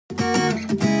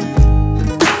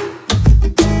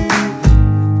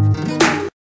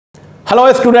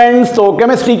Hello students, तो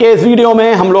chemistry के इस वीडियो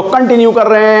में हम लोग कंटिन्यू कर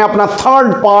रहे हैं अपना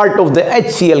third part of the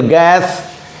HCl gas,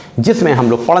 जिसमें हम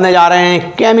लोग पढ़ने जा रहे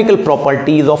हैं chemical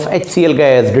properties of HCl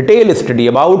gas, detail study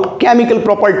about chemical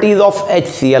properties of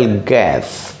HCl gas.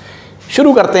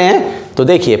 शुरू करते हैं। तो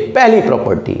देखिए, पहली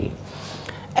property,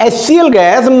 HCl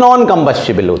gas non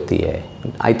combustible होती है।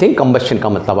 आई थिंक कंबस्शन का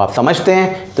मतलब आप समझते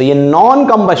हैं। तो ये नॉन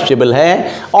कंबस्टिबल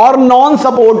है और नॉन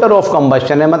सपोर्टर ऑफ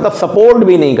कंबस्शन है, मतलब सपोर्ट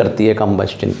भी नहीं करती है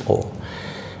कंबस्शन को।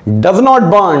 डज नॉट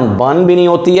बर्न भी नहीं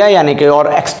होती है, यानी कि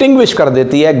और एक्सटिंग्विश कर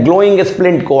देती है ग्लोइंग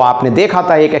स्प्लिंट को। आपने देखा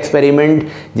था एक एक्सपेरिमेंट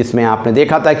जिसमें आपने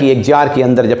देखा था कि एक जार के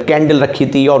अंदर जब कैंडल रखी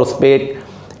थी और उस पर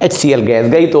HCl गैस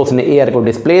गई तो उसने एयर को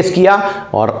डिस्प्लेस किया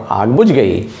और आग बुझ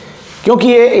गई। क्योंकि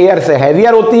ये एयर से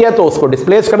हैवियर होती है तो उसको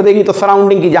डिस्प्लेस कर देगी, तो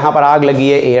सराउंडिंग की जहाँ पर आग लगी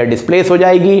है एयर डिस्प्लेस हो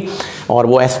जाएगी और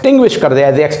वो एक्सटिंग्विश कर दे,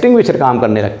 एज ए एक्सटिंग्विशर काम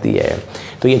करने लगती है।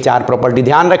 तो ये चार प्रॉपर्टी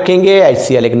ध्यान रखेंगे।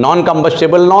 HCl एक non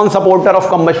combustible, non supporter of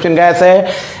combustion gas है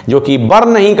जो कि बर्न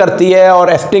नहीं करती है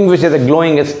और एक्सटिंग्विश एज ए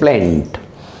ग्लोइंग स्प्लेंट।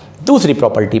 दूसरी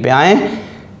प्रॉपर्टी पे आए,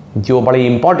 जो बड़ी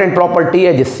इंपॉर्टेंट प्रॉपर्टी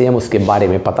है जिससे हम उसके बारे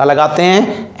में पता लगाते हैं।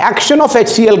 Action of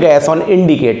HCl gas on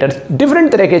indicators.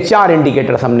 Different तरह के चार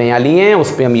इंडिकेटर्स हमने यहाँ लिए हैं,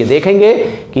 उस पर हम ये देखेंगे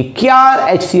कि क्या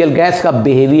HCl गैस का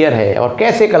बिहेवियर है और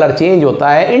कैसे कलर चेंज होता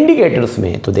है इंडिकेटर्स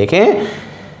में। तो देखें,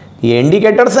 ये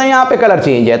इंडिकेटर्स हैं, यहाँ पे कलर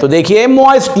चेंज है। तो देखिए,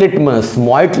 मॉइस्ट लिटमस।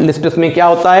 मॉइस्ट लिटमस में क्या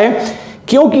होता है,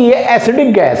 क्योंकि ये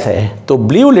एसिडिक गैस है तो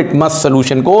ब्लू लिटमस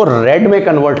सोल्यूशन को रेड में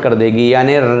कन्वर्ट कर देगी,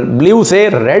 यानी ब्लू से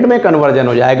रेड में कन्वर्जन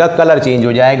हो जाएगा, कलर चेंज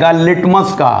हो जाएगा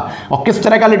लिटमस का। और किस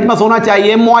तरह का लिटमस होना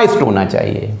चाहिए, मॉइस्ट होना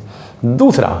चाहिए।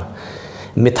 दूसरा,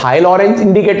 मिथाइल ऑरेंज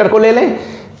इंडिकेटर को ले लें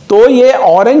तो ये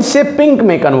ऑरेंज से पिंक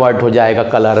में कन्वर्ट हो जाएगा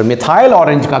कलर। मिथाइल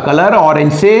ऑरेंज का कलर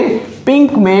ऑरेंज से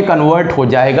पिंक में कन्वर्ट हो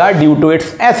जाएगा due to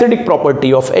it's acidic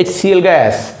property of HCl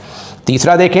gas.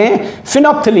 तीसरा देखें,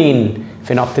 फिनोप्थिलीन।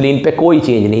 फिनोप्थिलीन पे कोई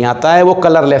चेंज नहीं आता है, वो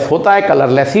कलरलेस होता है,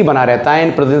 कलरलेस ही बना रहता है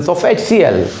इन प्रेजेंस ऑफ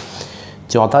HCl।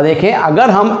 चौथा देखें, अगर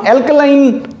हम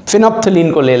एल्कलाइन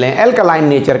फिनोप्थिलीन को ले लें, एल्कलाइन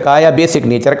नेचर का या बेसिक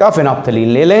नेचर का फिनोप्थिलीन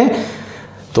ले लें,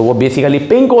 तो वो बेसिकली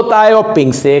पिंक होता है और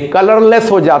पिंक से कलरलेस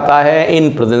हो जाता है in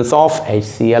presence of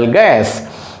HCl gas.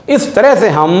 इस तरह से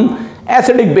हम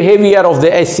acidic behaviour of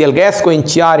the HCl gas को इन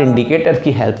चार इंडिकेटर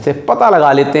की हेल्प से पता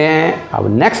लगा लेते हैं।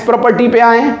 अब नेक्स्ट प्रॉपर्टी पे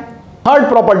आए। थर्ड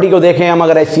प्रॉपर्टी को देखें हम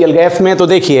अगर HCl गैस में, तो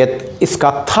देखिए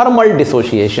इसका थर्मल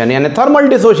डिसोसिएशन, यानी thermal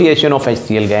dissociation of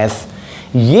HCl gas.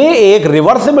 ये एक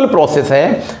रिवर्सिबल प्रोसेस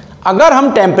है। अगर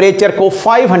हम टेम्परेचर को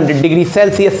 500 डिग्री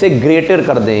सेल्सियस से ग्रेटर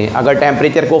कर दें, अगर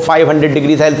टेम्परेचर को 500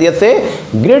 डिग्री सेल्सियस से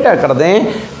ग्रेटर कर दें,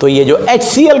 तो ये जो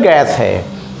HCl गैस है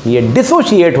ये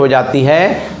डिसोशिएट हो जाती है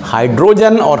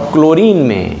हाइड्रोजन और क्लोरीन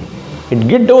में। It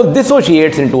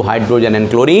dissociates into hydrogen and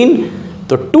chlorine.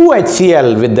 तो 2HCl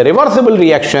with the reversible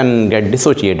reaction get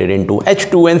dissociated into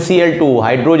H2 and Cl2,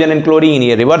 hydrogen and chlorine.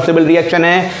 ये रिवर्सिबल रिएक्शन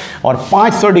है और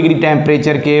 500 डिग्री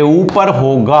टेम्परेचर के ऊपर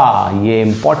होगा। ये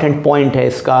इंपॉर्टेंट पॉइंट है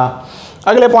इसका।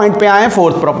 अगले पॉइंट पे आए,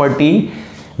 फोर्थ प्रॉपर्टी।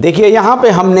 देखिए, यहाँ पे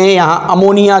हमने यहाँ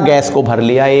अमोनिया गैस को भर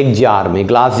लिया एक जार में,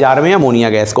 ग्लास जार में अमोनिया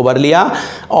गैस को भर लिया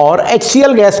और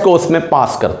HCl गैस को उसमें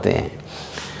पास करते हैं।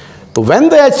 तो when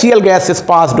the HCl gas is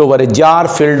passed over a jar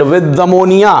filled with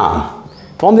ammonia,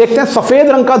 तो हम देखते हैं सफ़ेद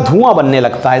रंग का धुआं बनने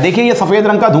लगता है। देखिए, ये सफ़ेद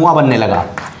रंग का धुआं बनने लगा,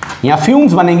 यहाँ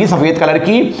फ्यूम्स बनेंगी सफ़ेद कलर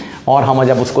की। और हम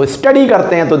जब उसको स्टडी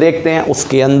करते हैं तो देखते हैं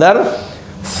उसके अंदर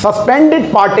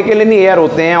सस्पेंडेड पार्टिकल इन एयर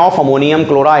होते हैं ऑफ अमोनियम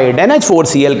क्लोराइड,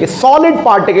 NH4Cl के सॉलिड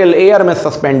पार्टिकल एयर में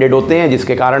सस्पेंडेड होते हैं,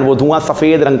 जिसके कारण वो धुआं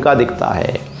सफ़ेद रंग का दिखता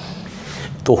है।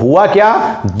 तो हुआ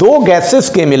क्या, दो गैसेस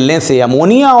के मिलने से,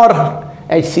 अमोनिया और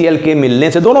HCl के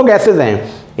मिलने से, दोनों गैसेस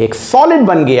हैं, एक सॉलिड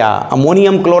बन गया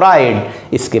अमोनियम क्लोराइड।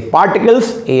 इसके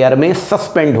पार्टिकल्स एयर में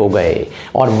सस्पेंड हो गए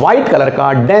और वाइट कलर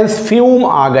का डेंस फ्यूम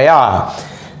आ गया।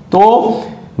 तो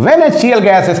when HCl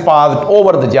gas is passed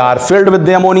over the jar filled with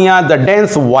the ammonia, the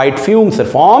dense white fumes are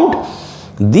formed.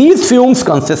 These fumes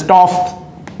consist of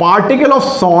particle of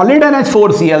solid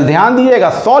NH4Cl, ध्यान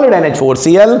दीजिएगा, solid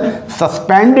NH4Cl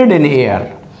suspended in air,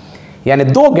 यानी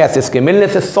दो gases के मिलने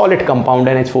से solid compound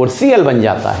NH4Cl बन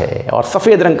जाता है और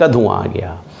सफ़ेद रंग का धुआं आ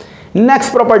गया।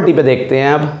 नेक्स्ट प्रॉपर्टी पे देखते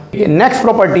हैं। अब नेक्स्ट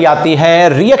प्रॉपर्टी आती है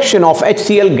reaction of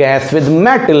HCl gas with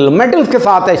metal. Metals के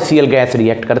साथ HCl गैस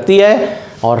रिएक्ट करती है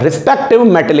और रिस्पेक्टिव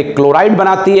मेटेलिक क्लोराइड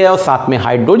बनाती है और साथ में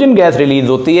हाइड्रोजन गैस रिलीज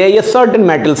होती है। ये सर्टेन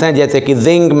मेटल्स हैं जैसे कि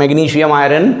जिंक, मैग्नीशियम,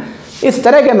 आयरन, इस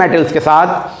तरह के मेटल्स के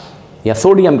साथ या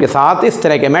सोडियम के साथ, इस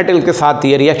तरह के मेटल्स के साथ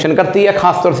ये रिएक्शन करती है,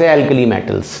 खासतौर से एल्कली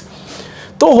मेटल्स।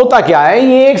 तो होता क्या है,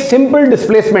 ये एक सिंपल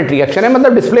डिस्प्लेसमेंट रिएक्शन है,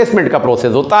 मतलब डिस्प्लेसमेंट का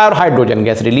प्रोसेस होता है और हाइड्रोजन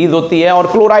गैस रिलीज होती है और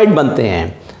क्लोराइड बनते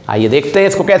हैं। आइए देखते हैं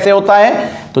इसको कैसे होता है।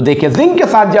 तो देखिए जिंक के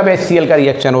साथ जब HCl का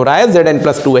रिएक्शन हो रहा है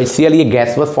Zn+2HCl, ये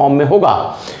गैसवस फॉर्म में होगा।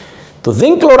 तो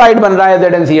जिंक क्लोराइड बन रहा है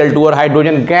ZnCl2 और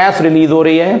हाइड्रोजन गैस रिलीज हो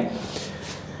रही है।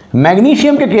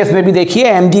 मैग्नीशियम के केस में भी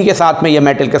देखिए Mg के साथ में या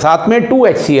मेटल के साथ में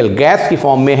 2HCl गैस की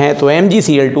फॉर्म में है, तो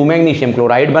MgCl2 मैग्नीशियम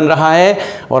क्लोराइड बन रहा है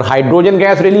और हाइड्रोजन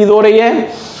गैस रिलीज हो रही है।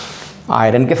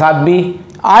 आयरन के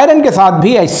साथ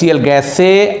भी HCl गैस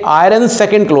से आयरन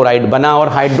सेकेंड क्लोराइड बना और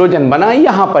हाइड्रोजन बना।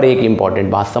 यहां पर एक इंपॉर्टेंट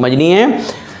बात समझनी है,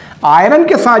 आयरन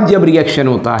के साथ जब रिएक्शन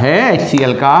होता है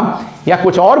HCl का, या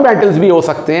कुछ और मेटल्स भी हो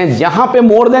सकते हैं जहां पे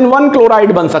मोर देन वन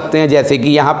क्लोराइड बन सकते हैं, जैसे कि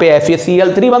यहां पे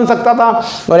FeCl3 बन सकता था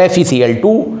और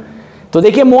FeCl2। तो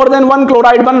देखिए मोर देन वन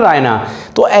क्लोराइड बन रहा है ना,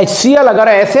 तो HCl अगर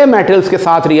ऐसे मेटल्स के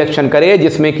साथ रिएक्शन करे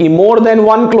जिसमें कि मोर देन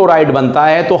वन क्लोराइड बनता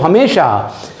है, तो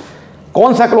हमेशा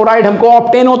कौन सा क्लोराइड हमको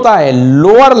ऑब्टेन होता है,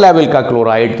 लोअर लेवल का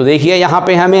क्लोराइड। तो देखिए यहां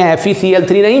पे हमें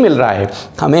FeCl3 नहीं मिल रहा है,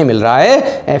 हमें मिल रहा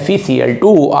है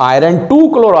FeCl2 आयरन 2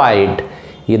 क्लोराइड।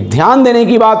 ये ध्यान देने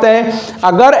की बात है,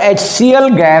 अगर HCl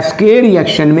गैस के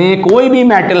रिएक्शन में कोई भी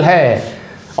मेटल है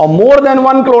और मोर देन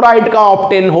वन क्लोराइड का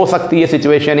ऑब्टेन हो सकती है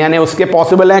सिचुएशन, यानी उसके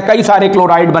पॉसिबल है कई सारे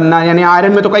क्लोराइड बनना, यानी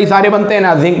आयरन में तो कई सारे बनते हैं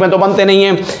ना, जिंक में तो बनते नहीं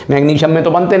है, मैग्नीशियम में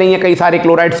तो बनते नहीं है कई सारे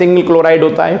क्लोराइड, सिंगल क्लोराइड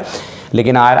होता है,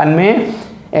 लेकिन आयरन में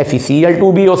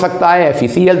FeCl2 भी हो सकता है,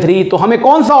 FeCl3। तो हमें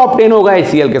कौन सा ऑब्टेन होगा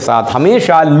HCl के साथ,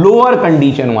 हमेशा लोअर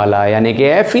कंडीशन वाला, यानी कि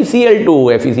FeCl2,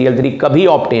 FeCl3 कभी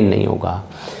ऑब्टेन नहीं होगा।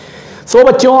 सो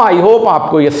बच्चों, आई होप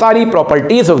आपको ये सारी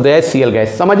properties of the HCl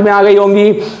gas समझ में आ गई होंगी।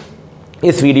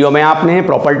 इस वीडियो में आपने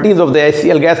properties of the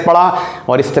HCl gas पढ़ा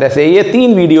और इस तरह से ये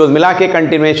 3 वीडियोस मिला के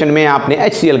कंटिन्यूएशन में आपने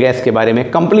HCl गैस के बारे में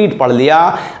कंप्लीट पढ़ लिया।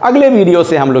 अगले वीडियो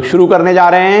से हम लोग शुरू करने जा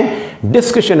रहे हैं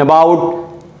डिस्कशन अबाउट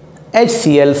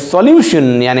HCl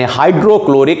सॉल्यूशन, यानी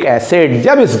हाइड्रोक्लोरिक एसिड।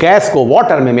 जब इस गैस को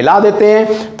वाटर में मिला देते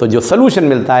हैं तो जो सॉल्यूशन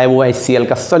मिलता है वो HCl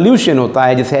का सॉल्यूशन होता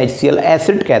है, जिसे HCl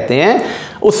एसिड कहते हैं।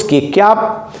 उसकी क्या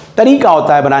तरीका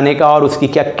होता है बनाने का और उसकी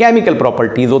क्या केमिकल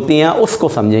प्रॉपर्टीज होती हैं उसको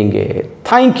समझेंगे।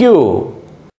 Thank you.